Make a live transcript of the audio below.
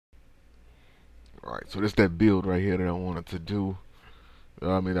Alright, so this that build right here that I wanted to do. That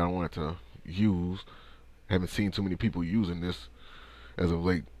I wanted to use. Haven't seen too many people using this as of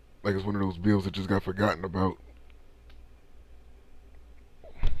late. Like it's one of those builds that just got forgotten about.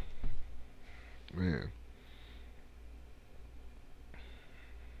 Man.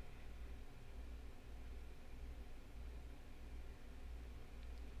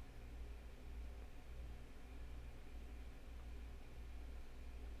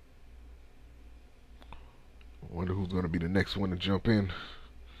 I wonder who's gonna be the next one to jump in.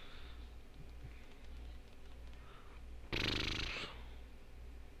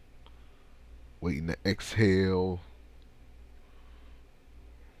 Waiting to exhale.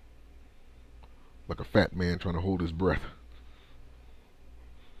 Like a fat man trying to hold his breath.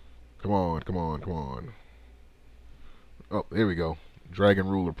 Come on, come on, come on. Oh, there we go. Dragon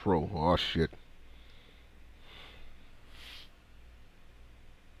Ruler Pro. Oh shit.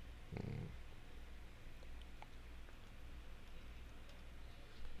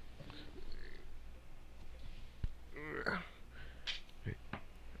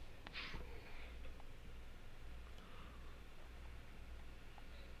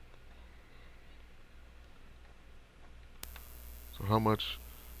 So how much?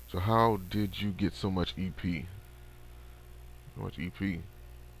 So how did you get so much EP? How much EP?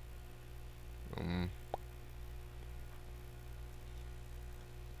 Um,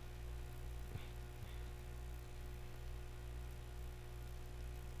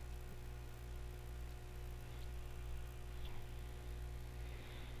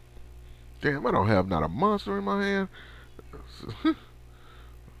 Damn, I don't have not a monster in my hand.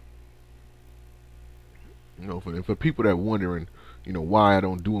 For people that wondering, why I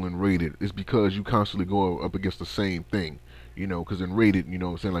don't duel in rated, it's because you constantly go up against the same thing. Because in rated, what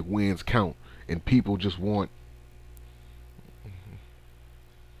I'm saying, like wins count, and people just want.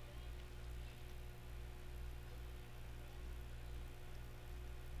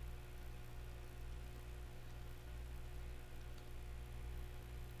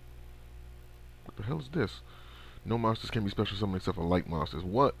 What the hell is this? No monsters can be special summoned except for light monsters.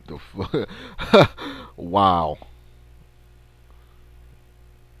 What the fuck? Wow.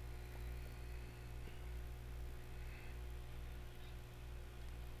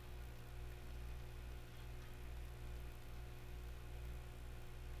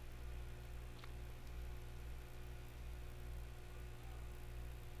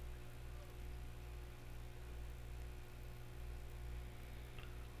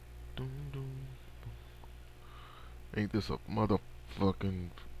 Ain't this a motherfucking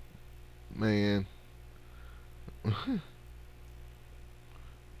man?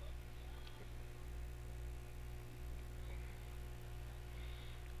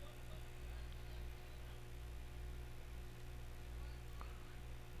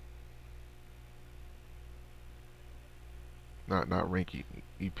 Not rank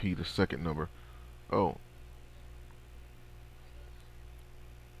EP, the second number. Oh,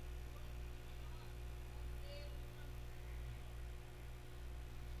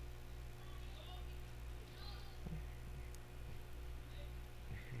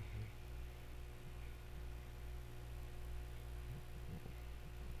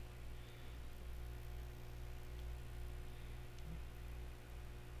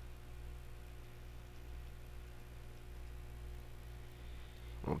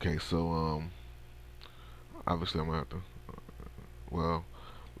 okay. So obviously I'm gonna have to. Well,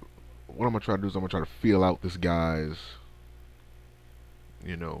 what I'm gonna try to do is I'm gonna try to feel out this guy's,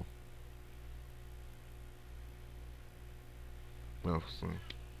 you know. Well, so,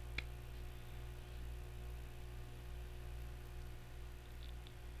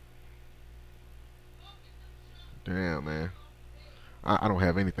 damn man, I don't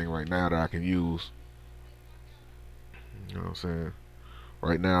have anything right now that I can use. You know what I'm saying?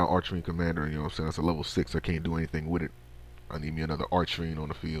 Right now, Archery Commander. You know what I'm saying? That's a level 6. I can't do anything with it. I need me another Archerine on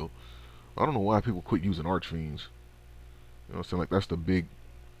the field. I don't know why people quit using Archerines. You know what I'm saying? Like that's the big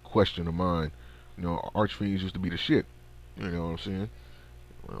question of mine. Archfiends used to be the shit. You know what I'm saying?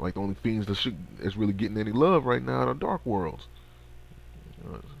 Like the only fiends that's really getting any love right now are Dark Worlds.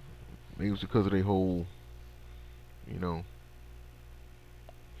 Uh, Maybe it's because of their whole, you know.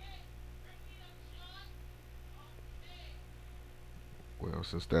 Well,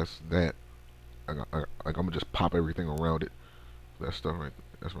 since that's that, I'm gonna just pop everything around it. That stuff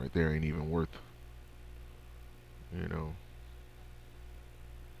that's right there ain't even worth, you know,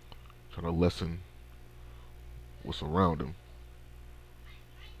 trying to lessen what's around them.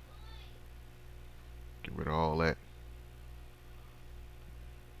 Get rid of all that.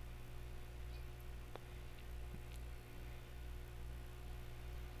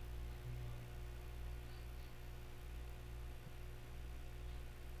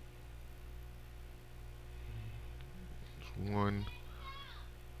 One.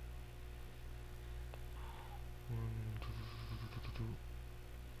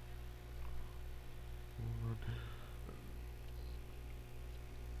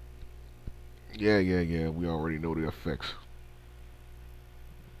 Yeah. We already know the effects.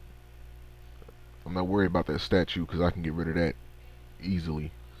 I'm not worried about that statue because I can get rid of that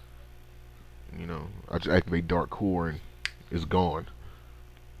easily. You know, I just activate Dark Core and it's gone.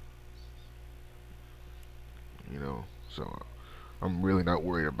 You know, so I'm really not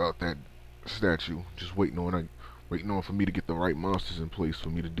worried about that statue. Just waiting on for me to get the right monsters in place for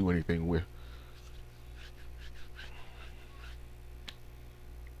me to do anything with.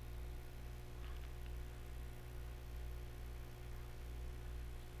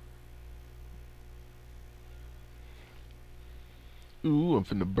 Ooh, I'm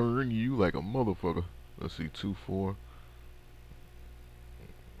finna burn you like a motherfucker. Let's see, 2, 4.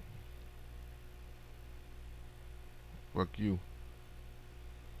 Fuck you.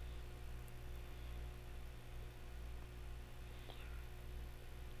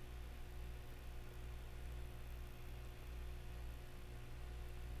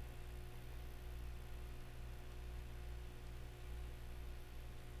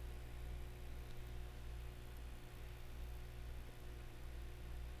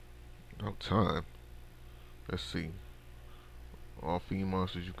 About time. Let's see. All fiend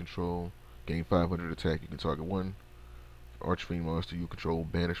monsters you control gain 500 attack. You can target one archfiend monster you control,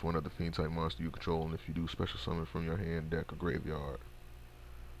 banish one other fiend type monster you control, and if you do, special summon from your hand, deck, or graveyard.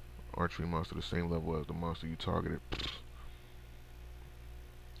 Archery monster the same level as the monster you targeted.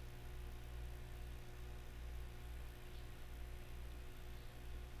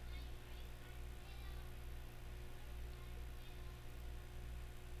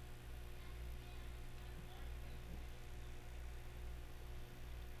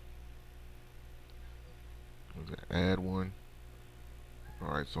 Add one.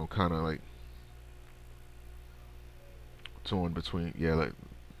 Alright, so I'm kind of like torn between. Yeah, let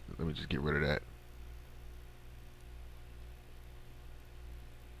me just get rid of that.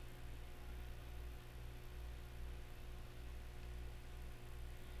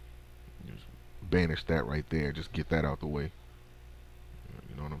 Just banish that right there. Just get that out the way.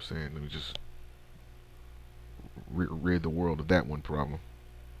 You know what I'm saying? Let me just rid the world of that one problem.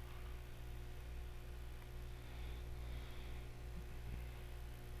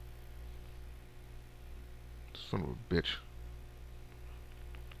 Son of a bitch.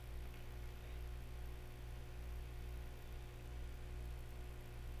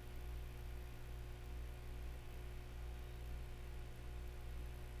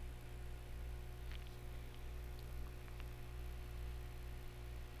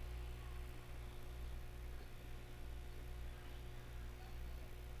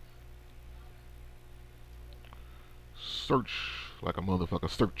 Search like a motherfucker.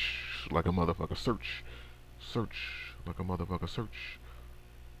 Search like a motherfucker. Search. Search like a motherfucker. Search.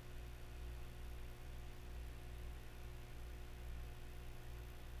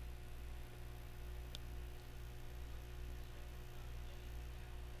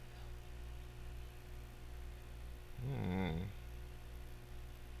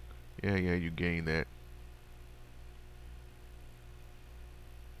 Yeah, you gain that.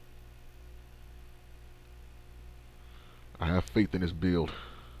 I have faith in this build.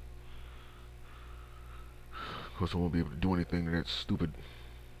 Of course, I won't be able to do anything to that stupid,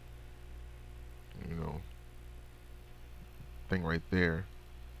 you know, thing right there.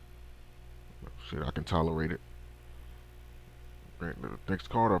 Shit, I can tolerate it. Right, the next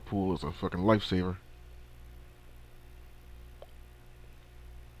card I pull is a fucking lifesaver.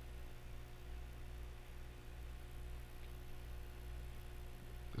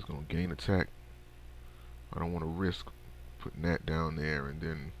 It's gonna gain attack. I don't want to risk putting that down there and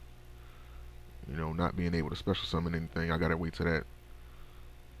then, you know, not being able to special summon anything. I gotta wait till that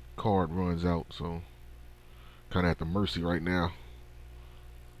card runs out, so kind of at the mercy right now.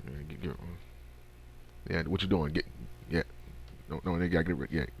 Yeah, what you doing? Yeah, no, they gotta get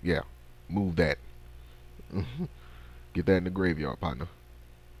rid. Yeah, move that. Get that in the graveyard, partner.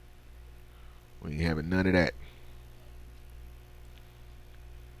 We ain't having none of that.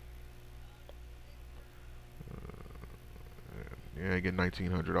 Yeah, I get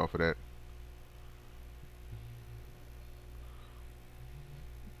 1900 off of that.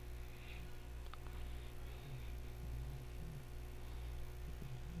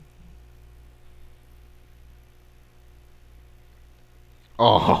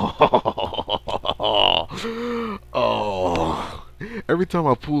 Oh, oh. Every time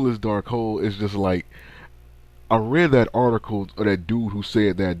I pull this dark hole, it's just like I read that article of that dude who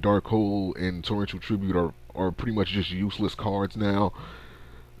said that dark hole and torrential tribute are pretty much just useless cards now.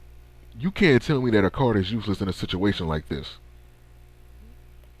 You can't tell me that a card is useless in a situation like this.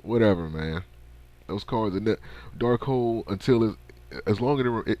 Whatever, man. Those cards in that dark hole until as long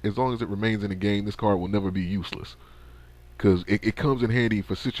as it remains in the game, this card will never be useless because it comes in handy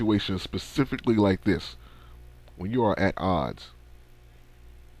for situations specifically like this when you are at odds.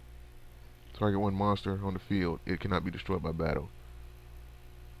 Target one monster on the field. It cannot be destroyed by battle.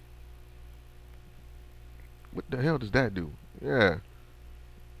 What the hell does that do? Yeah,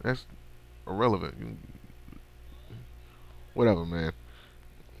 that's irrelevant. Whatever, man.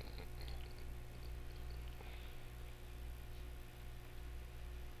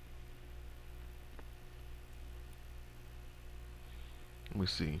 Let me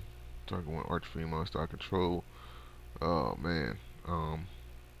see. Target one Archfiend monster I control. Oh man.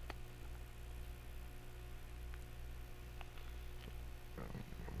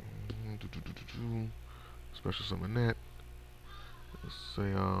 Special summon that. Let's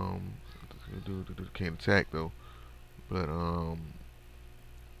say can't attack though. But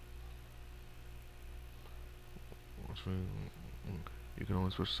you can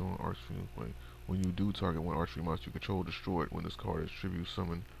only special summon Archfiend. Like when you do target one Archfiend monster you control, destroy it. When this card is tribute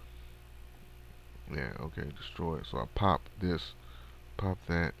summon. Yeah, okay, destroy it. So I pop this, pop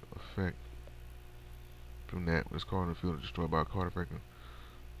that effect. From that, this card in the field is destroyed by a card effect.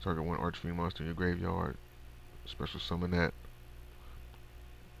 Target one Archfiend monster in your graveyard. Special summon that.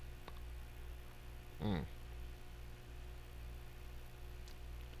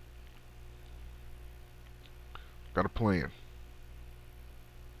 Got a plan.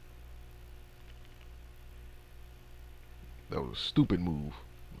 That was a stupid move.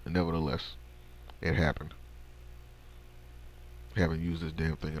 And nevertheless, it happened. Haven't used this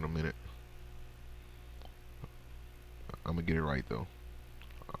damn thing in a minute. I'm gonna get it right though.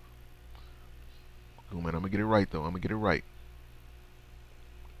 Oh man, I'm gonna get it right though. I'm gonna get it right.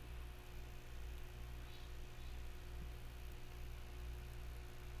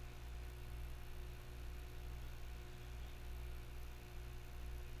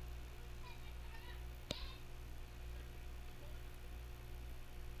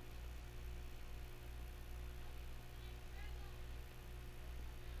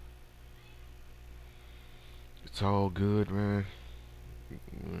 It's all good, man.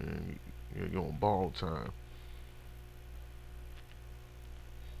 You're on ball time.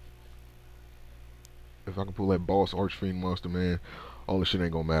 If I can pull that boss Archfiend monster, man, all this shit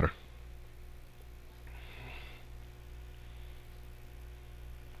ain't gonna matter.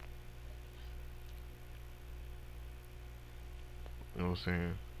 You know what I'm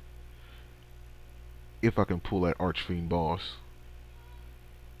saying? If I can pull that Archfiend boss.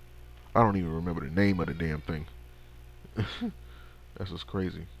 I don't even remember the name of the damn thing. That's just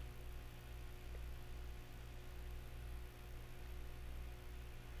crazy.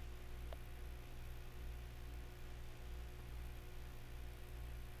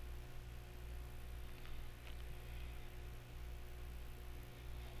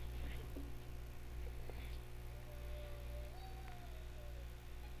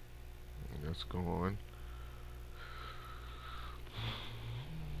 Let's go on.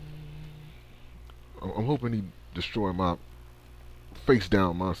 I'm hoping he destroy my face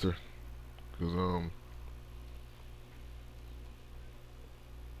down monster, cause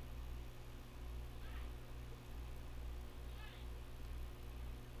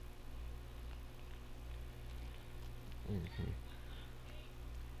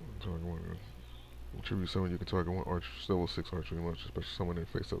target one. Tribute summon, you can target one arch, level 6 archery monster, special summon in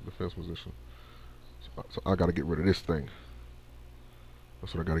face up defense position. So I gotta get rid of this thing.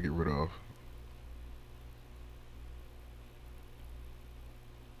 That's what I gotta get rid of.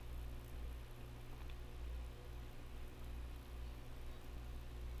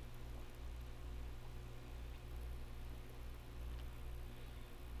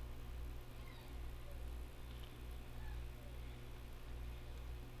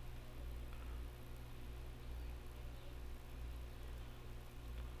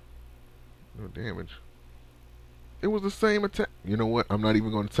 No damage. It was the same attack. You know what? I'm not even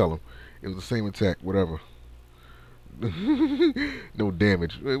going to tell him. It was the same attack. Whatever. No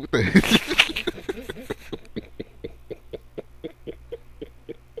damage. What the?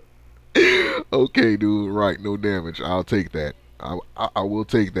 Okay, dude. Right. No damage. I'll take that. I will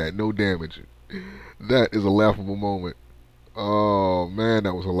take that. No damage. That is a laughable moment. Oh man,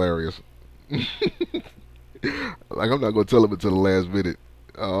 that was hilarious. Like I'm not gonna tell him until the last minute.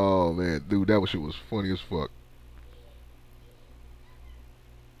 Oh man, dude, that shit was funny as fuck.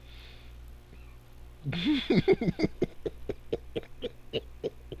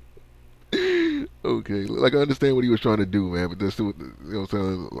 Okay, like I understand what he was trying to do, man, but that's still, you know what I'm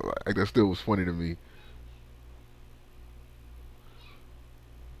saying? Like that still was funny to me.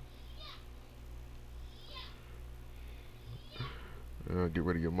 Get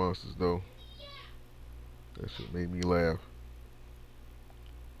rid of your monsters though. That shit made me laugh.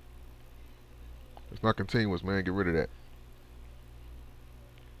 It's not continuous, man. Get rid of that.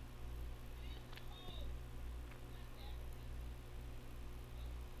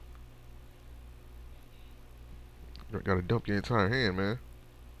 You gotta dump your entire hand, man.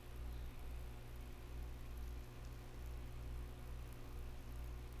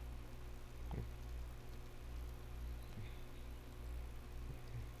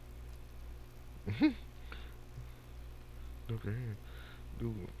 Dump your hand,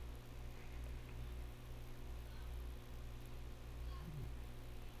 dude.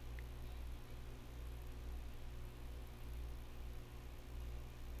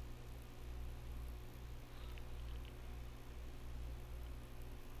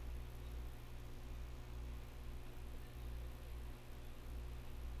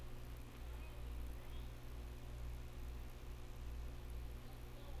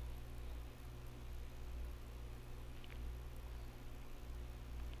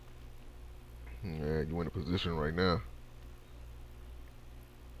 Yeah, you in a position right now.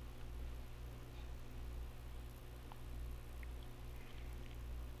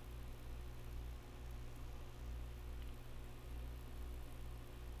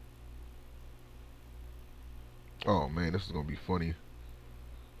 Oh man, this is gonna be funny.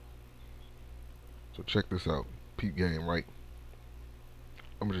 So check this out. Peep game, right?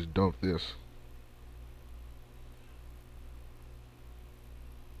 I'm gonna just dump this.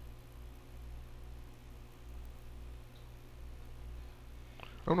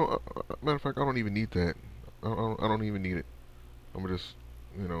 I don't know. Matter of fact, I don't even need that. I don't even need it. I'm gonna just,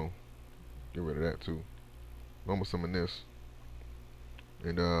 you know, get rid of that too. I'm gonna summon this,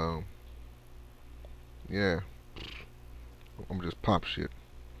 and yeah, I'm gonna just pop shit.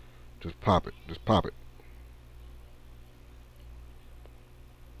 Just pop it. Just pop it.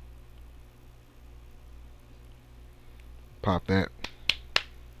 Pop that.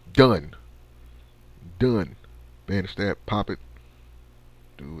 Done. Done. Banish that. Pop it.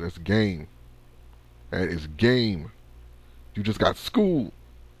 Dude, that's game. That is game. You just got schooled.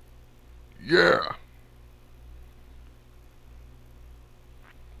 Yeah.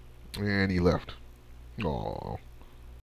 And he left. Aww.